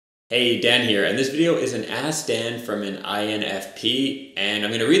Hey, Dan here, and this video is an Ask Dan from an INFP, and I'm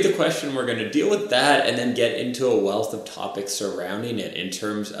going to read the question, we're going to deal with that, and then get into a wealth of topics surrounding it in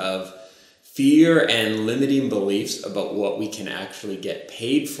terms of fear and limiting beliefs about what we can actually get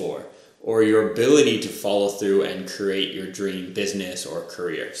paid for, or your ability to follow through and create your dream business or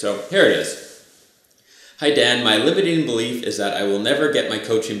career. So here it is. Hi Dan, my limiting belief is that I will never get my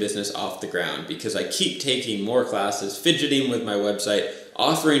coaching business off the ground because I keep taking more classes, fidgeting with my website,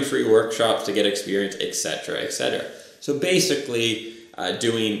 offering free workshops to get experience, etc., etc. So basically,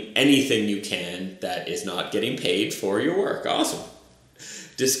 doing anything you can that is not getting paid for your work. Awesome.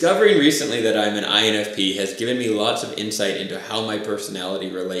 Discovering recently that I'm an INFP has given me lots of insight into how my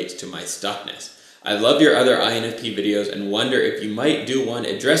personality relates to my stuckness. I love your other INFP videos and wonder if you might do one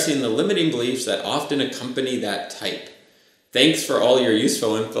addressing the limiting beliefs that often accompany that type. Thanks for all your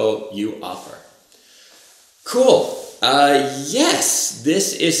useful info you offer. Cool. Yes,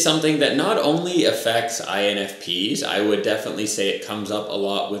 this is something that not only affects INFPs, I would definitely say it comes up a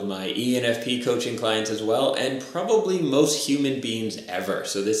lot with my ENFP coaching clients as well, and probably most human beings ever.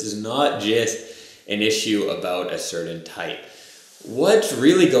 So this is not just an issue about a certain type. What's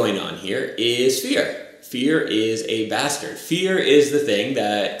really going on here is fear. Fear is a bastard. Fear is the thing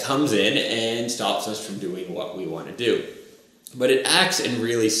that comes in and stops us from doing what we want to do. But it acts in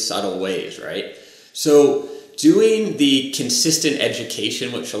really subtle ways, right? So doing the consistent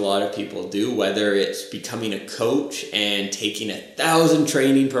education, which a lot of people do, whether it's becoming a coach and taking 1,000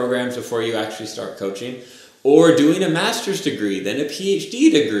 training programs before you actually start coaching, or doing a master's degree, then a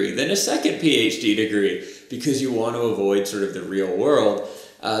PhD degree, then a second PhD degree, because you want to avoid sort of the real world.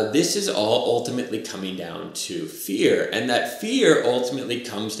 This is all ultimately coming down to fear. And that fear ultimately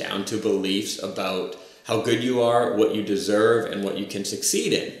comes down to beliefs about how good you are, what you deserve, and what you can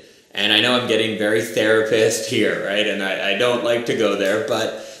succeed in. And I know I'm getting very therapist here, right? And I don't like to go there,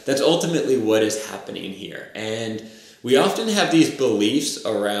 but that's ultimately what is happening here. And we often have these beliefs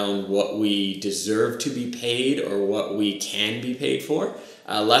around what we deserve to be paid or what we can be paid for.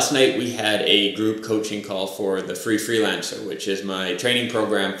 Last night we had a group coaching call for the Free Freelancer, which is my training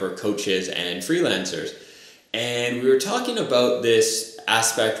program for coaches and freelancers. And we were talking about this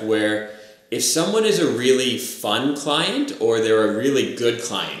aspect where if someone is a really fun client or they're a really good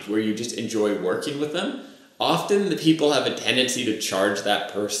client where you just enjoy working with them, often the people have a tendency to charge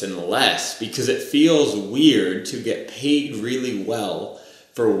that person less because it feels weird to get paid really well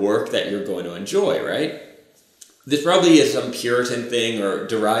for work that you're going to enjoy, right? This probably is some Puritan thing or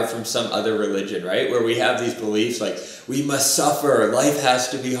derived from some other religion, right? Where we have these beliefs like, we must suffer, life has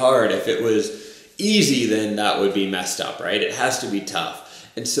to be hard. If it was easy, then that would be messed up, right? It has to be tough.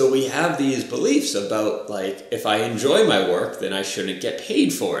 And so we have these beliefs about like, if I enjoy my work, then I shouldn't get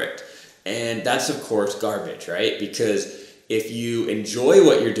paid for it. And that's of course garbage, right? Because if you enjoy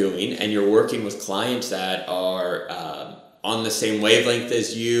what you're doing and you're working with clients that are on the same wavelength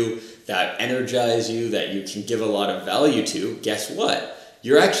as you, that energize you, that you can give a lot of value to, guess what?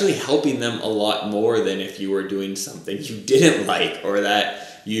 You're actually helping them a lot more than if you were doing something you didn't like or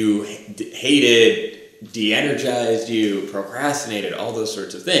that you hated, de-energized you, procrastinated, all those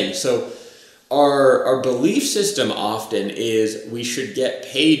sorts of things. So our belief system often is we should get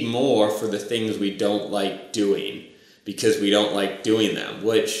paid more for the things we don't like doing because we don't like doing them,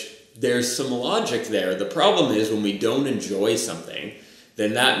 which there's some logic there. The problem is when we don't enjoy something,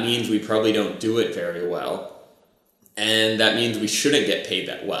 then that means we probably don't do it very well. And that means we shouldn't get paid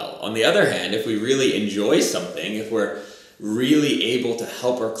that well. On the other hand, if we really enjoy something, if we're really able to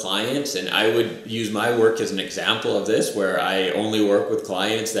help our clients, and I would use my work as an example of this, where I only work with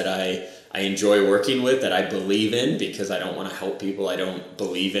clients that I enjoy working with, that I believe in, because I don't want to help people I don't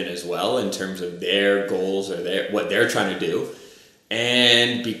believe in as well in terms of their goals or what they're trying to do.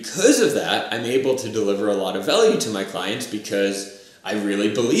 And because of that, I'm able to deliver a lot of value to my clients because I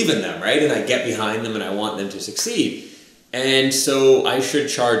really believe in them, right? And I get behind them and I want them to succeed. And so I should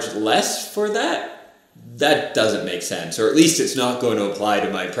charge less for that? That doesn't make sense, or at least it's not going to apply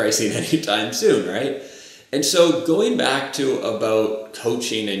to my pricing anytime soon, right? And so going back to about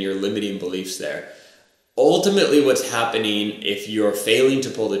coaching and your limiting beliefs there, ultimately what's happening if you're failing to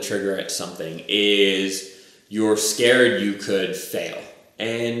pull the trigger at something is you're scared you could fail.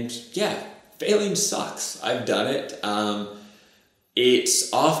 And yeah, failing sucks. I've done it.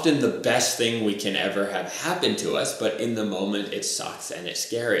 It's often the best thing we can ever have happen to us, but in the moment it sucks and it's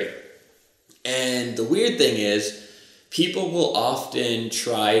scary. And the weird thing is, people will often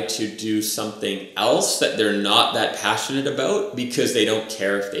try to do something else that they're not that passionate about because they don't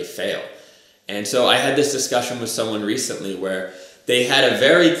care if they fail. And so I had this discussion with someone recently where they had a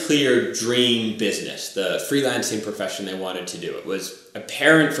very clear dream business, the freelancing profession they wanted to do. It was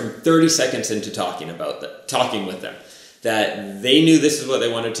apparent from 30 seconds into talking with them, that they knew this is what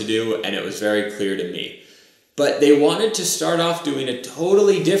they wanted to do, and it was very clear to me. But they wanted to start off doing a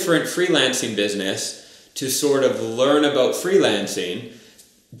totally different freelancing business to sort of learn about freelancing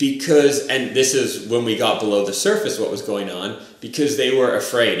because, and this is when we got below the surface what was going on, because they were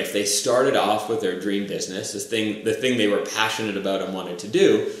afraid if they started off with their dream business, the thing they were passionate about and wanted to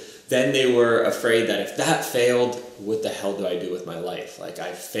do, then they were afraid that if that failed, what the hell do I do with my life? Like,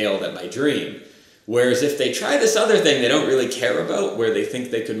 I failed at my dream. Whereas if they try this other thing they don't really care about, where they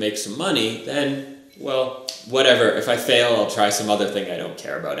think they could make some money, then, well, whatever. If I fail, I'll try some other thing I don't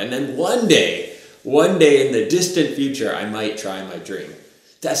care about. And then one day in the distant future, I might try my dream.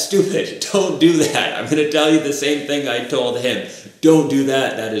 That's stupid. Don't do that. I'm going to tell you the same thing I told him. Don't do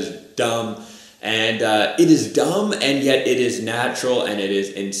that. That is dumb. And it is dumb, and yet it is natural, and it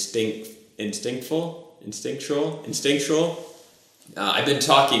is instinctual. I've been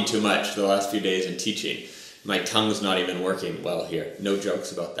talking too much the last few days and teaching. My tongue's not even working well here. No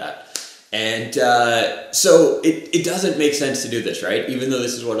jokes about that. And so it doesn't make sense to do this, right? Even though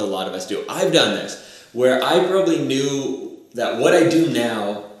this is what a lot of us do. I've done this, where I probably knew that what I do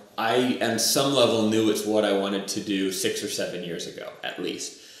now, I on some level knew it's what I wanted to do 6 or 7 years ago, at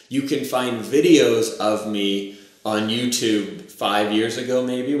least. You can find videos of me on YouTube 5 years ago,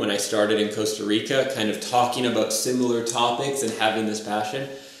 maybe, when I started in Costa Rica, kind of talking about similar topics and having this passion.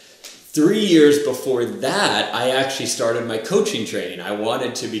 3 years before that, I actually started my coaching training. I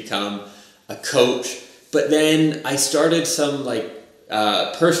wanted to become a coach, but then I started some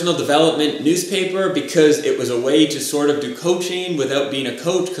personal development newspaper because it was a way to sort of do coaching without being a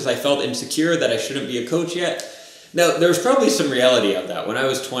coach, because I felt insecure that I shouldn't be a coach yet. Now, there's probably some reality of that. When I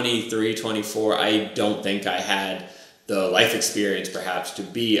was 23, 24, I don't think I had the life experience perhaps to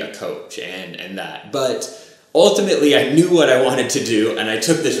be a coach and that. But ultimately, I knew what I wanted to do, and I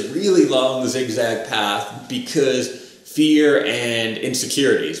took this really long zigzag path because fear and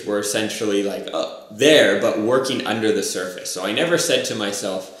insecurities were essentially there, but working under the surface. So I never said to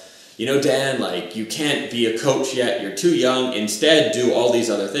myself, Dan, you can't be a coach yet, you're too young, instead do all these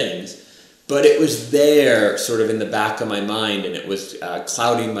other things. But it was there sort of in the back of my mind, and it was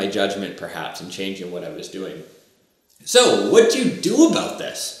clouding my judgment perhaps and changing what I was doing. So what do you do about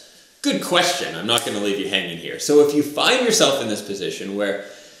this? Good question. I'm not going to leave you hanging here. So if you find yourself in this position where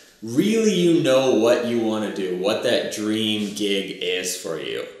really you know what you want to do, what that dream gig is for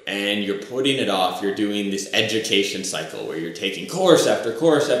you, and you're putting it off, you're doing this education cycle where you're taking course after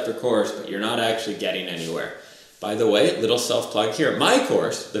course after course, but you're not actually getting anywhere. By the way, little self-plug here, my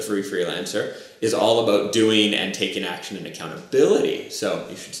course, The Free Freelancer, is all about doing and taking action and accountability, so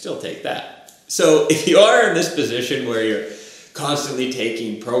you should still take that. So if you are in this position where you're constantly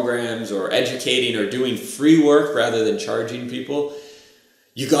taking programs or educating or doing free work rather than charging people,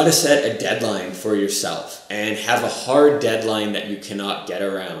 you got to set a deadline for yourself and have a hard deadline that you cannot get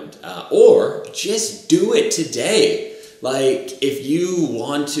around, or just do it today. Like, if you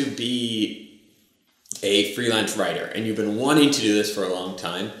want to be a freelance writer and you've been wanting to do this for a long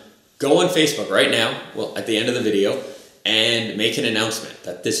time, go on Facebook right now, at the end of the video, and make an announcement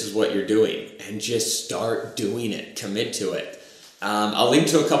that this is what you're doing, and just start doing it. Commit to it. I'll link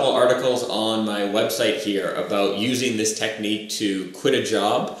to a couple articles on my website here about using this technique to quit a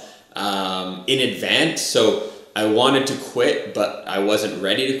job in advance. So I wanted to quit, but I wasn't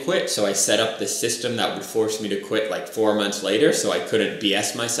ready to quit, so I set up this system that would force me to quit 4 months later, so I couldn't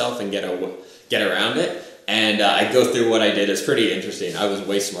BS myself and get around it. And I go through what I did. It's pretty interesting. I was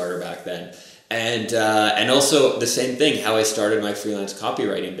way smarter back then. And also the same thing, how I started my freelance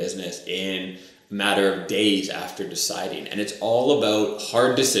copywriting business in a matter of days after deciding. And it's all about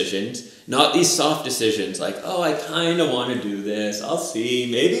hard decisions, not these soft decisions like, oh, I kind of want to do this. I'll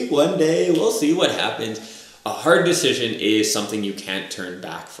see. Maybe one day we'll see what happens. A hard decision is something you can't turn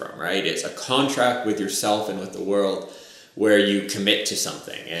back from, right? It's a contract with yourself and with the world where you commit to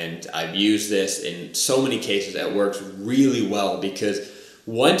something. And I've used this in so many cases. It works really well because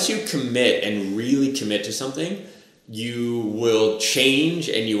once you commit and really commit to something, you will change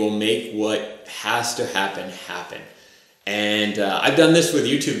and you will make what has to happen. And I've done this with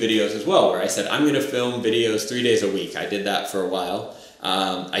YouTube videos as well, where I said, I'm going to film videos 3 days a week. I did that for a while.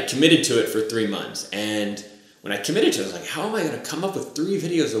 I committed to it for 3 months. And when I committed to it, I was like, how am I going to come up with 3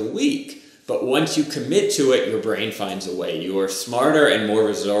 videos a week? But once you commit to it, your brain finds a way. You are smarter and more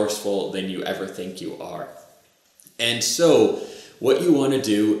resourceful than you ever think you are. And so what you want to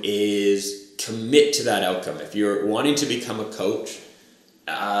do is commit to that outcome. If you're wanting to become a coach,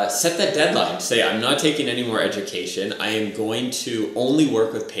 set that deadline. Say, I'm not taking any more education. I am going to only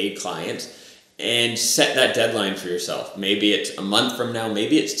work with paid clients. and set that deadline for yourself. Maybe it's a month from now,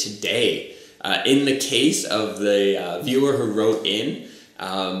 maybe it's today. In the case of the viewer who wrote in,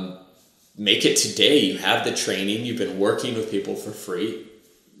 make it today. You have the training, you've been working with people for free.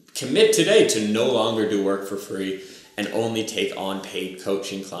 Commit today to no longer do work for free and only take on paid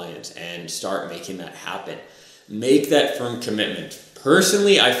coaching clients and start making that happen. Make that firm commitment.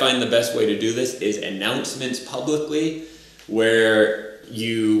 Personally, I find the best way to do this is announcements publicly, where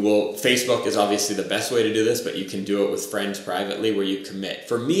Facebook is obviously the best way to do this, but you can do it with friends privately where you commit.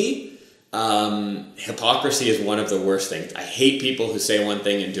 For me, hypocrisy is one of the worst things. I hate people who say one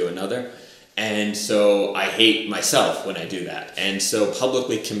thing and do another. And so I hate myself when I do that. And so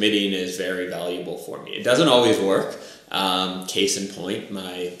publicly committing is very valuable for me. It doesn't always work. Case in point,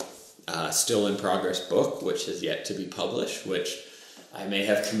 my still in progress book, which is yet to be published, which I may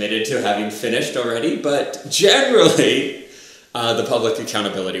have committed to having finished already. But generally, the public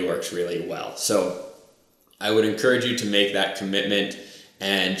accountability works really well. So I would encourage you to make that commitment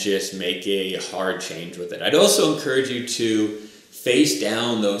and just make a hard change with it. I'd also encourage you to face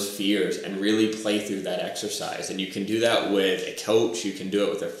down those fears and really play through that exercise. And you can do that with a coach, you can do it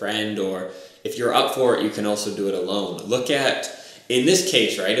with a friend, or if you're up for it, you can also do it alone. Look at, in this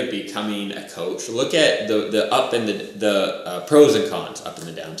case, right, of becoming a coach, look at the up and the pros and cons, up and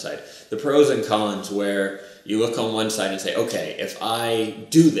the downside. The pros and cons where you look on one side and say, okay, if I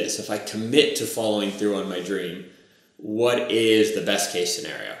do this, if I commit to following through on my dream, what is the best case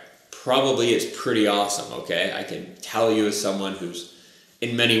scenario? Probably it's pretty awesome, okay? I can tell you as someone who's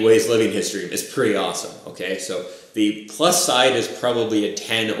in many ways living his dream, it's pretty awesome, okay? So the plus side is probably a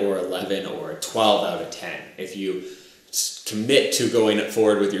 10 or 11 or a 12 out of 10 if you commit to going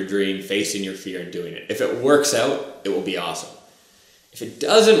forward with your dream, facing your fear and doing it. If it works out, it will be awesome. If it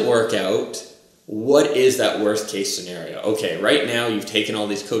doesn't work out, what is that worst case scenario? Okay, right now you've taken all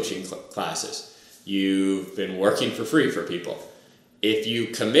these coaching classes. You've been working for free for people. If you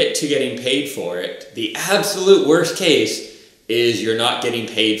commit to getting paid for it, the absolute worst case is you're not getting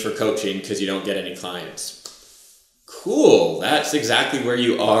paid for coaching because you don't get any clients. Cool, that's exactly where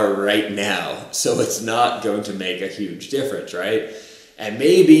you are right now. So it's not going to make a huge difference, right? And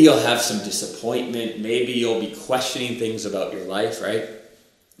maybe you'll have some disappointment. Maybe you'll be questioning things about your life, right?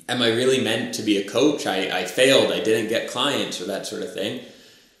 Am I really meant to be a coach? I failed, I didn't get clients or that sort of thing.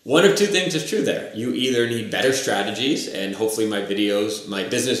 One of two things is true there. You either need better strategies, and hopefully my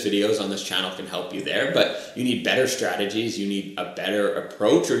business videos on this channel can help you there, but you need better strategies, you need a better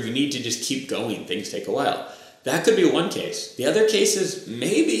approach, or you need to just keep going. Things take a while. That could be one case. The other case is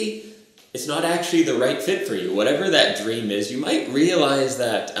maybe it's not actually the right fit for you. Whatever that dream is, you might realize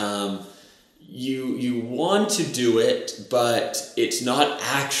that you want to do it, but it's not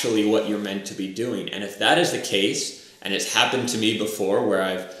actually what you're meant to be doing. And if that is the case, and it's happened to me before where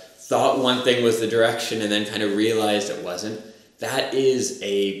I've thought one thing was the direction and then kind of realized it wasn't, that is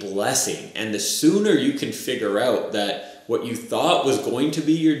a blessing. And the sooner you can figure out that what you thought was going to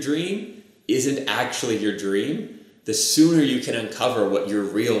be your dream isn't actually your dream, the sooner you can uncover what your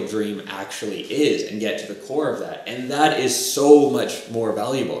real dream actually is and get to the core of that. And that is so much more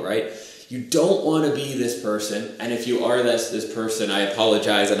valuable, right? You don't want to be this person, and if you are this person, I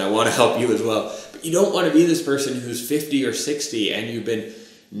apologize and I want to help you as well. But you don't want to be this person who's 50 or 60 and you've been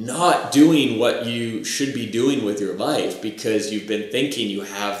not doing what you should be doing with your life because you've been thinking you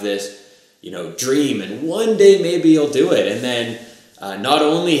have this, dream and one day maybe you'll do it. And then not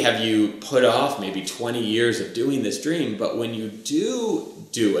only have you put off maybe 20 years of doing this dream, but when you do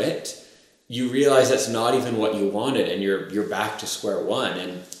it, you realize that's not even what you wanted and you're back to square one.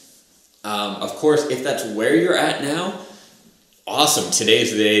 And of course, if that's where you're at now, awesome.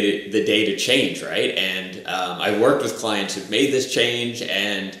 Today's the day to change, right? And I worked with clients who've made this change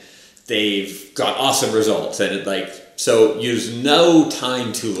and they've got awesome results. And so use no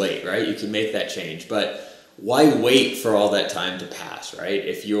time too late, right? You can make that change, but why wait for all that time to pass, right?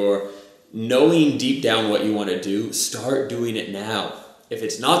 If you're knowing deep down what you want to do, start doing it now. If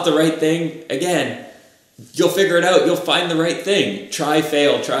it's not the right thing, again, you'll figure it out. You'll find the right thing. Try,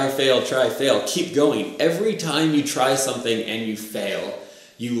 fail, try, fail, try, fail. Keep going. Every time you try something and you fail,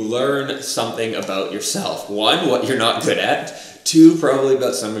 you learn something about yourself. 1, what you're not good at. 2, probably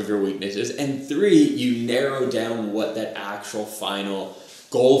about some of your weaknesses. And 3, you narrow down what that actual final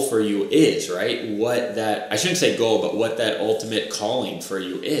goal for you is, right? I shouldn't say goal, but what that ultimate calling for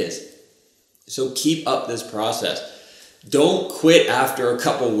you is. So keep up this process. Don't quit after a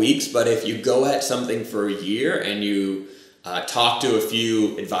couple weeks, but if you go at something for a year and you talk to a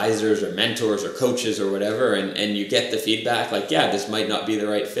few advisors or mentors or coaches or whatever, and you get the feedback this might not be the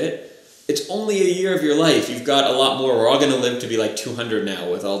right fit, it's only a year of your life. You've got a lot more. We're all going to live to be 200 now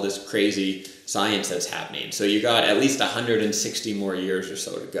with all this crazy science that's happening. So you got at least 160 more years or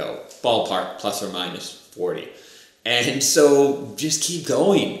so to go, ballpark, plus or minus 40. And so just keep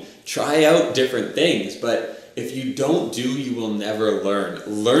going, try out different things. But if you don't do, you will never learn.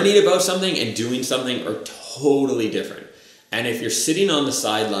 Learning about something and doing something are totally different. And if you're sitting on the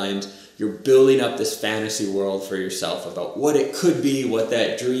sidelines, you're building up this fantasy world for yourself about what it could be, what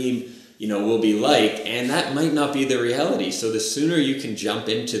that dream, will be like, and that might not be the reality. So the sooner you can jump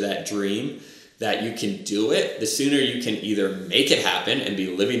into that dream, that you can do it, the sooner you can either make it happen and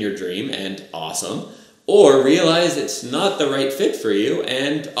be living your dream and awesome, or realize it's not the right fit for you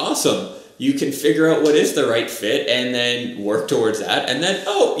and awesome. You can figure out what is the right fit and then work towards that, and then,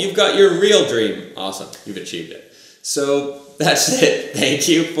 you've got your real dream. Awesome, you've achieved it. So that's it. Thank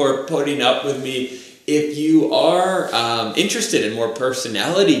you for putting up with me. If you are interested in more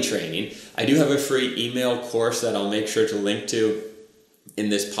personality training, I do have a free email course that I'll make sure to link to in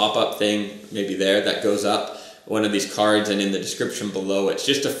this pop-up thing, maybe there, that goes up, one of these cards, and in the description below. It's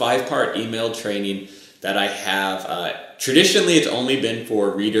just a 5-part email training that I have. Traditionally, it's only been for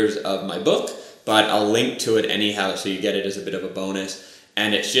readers of my book, but I'll link to it anyhow, so you get it as a bit of a bonus.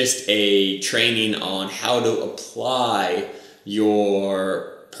 And it's just a training on how to apply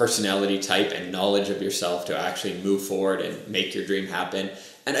your personality type and knowledge of yourself to actually move forward and make your dream happen.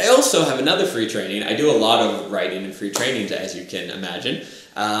 And I also have another free training. I do a lot of writing and free trainings, as you can imagine,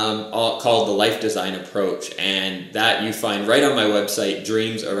 called the Life Design Approach. And that you find right on my website,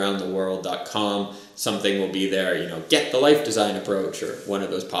 dreamsaroundtheworld.com. Something will be there, get the Life Design Approach, or one of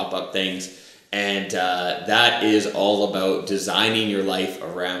those pop-up things. And that is all about designing your life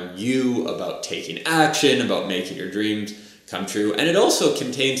around you, about taking action, about making your dreams come true. And it also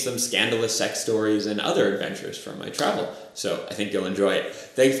contains some scandalous sex stories and other adventures from my travel. So I think you'll enjoy it.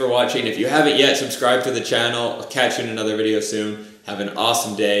 Thanks for watching. If you haven't yet, subscribe to the channel. I'll catch you in another video soon. Have an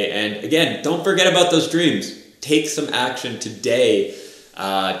awesome day. And again, don't forget about those dreams. Take some action today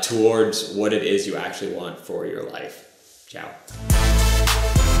towards what it is you actually want for your life. Ciao.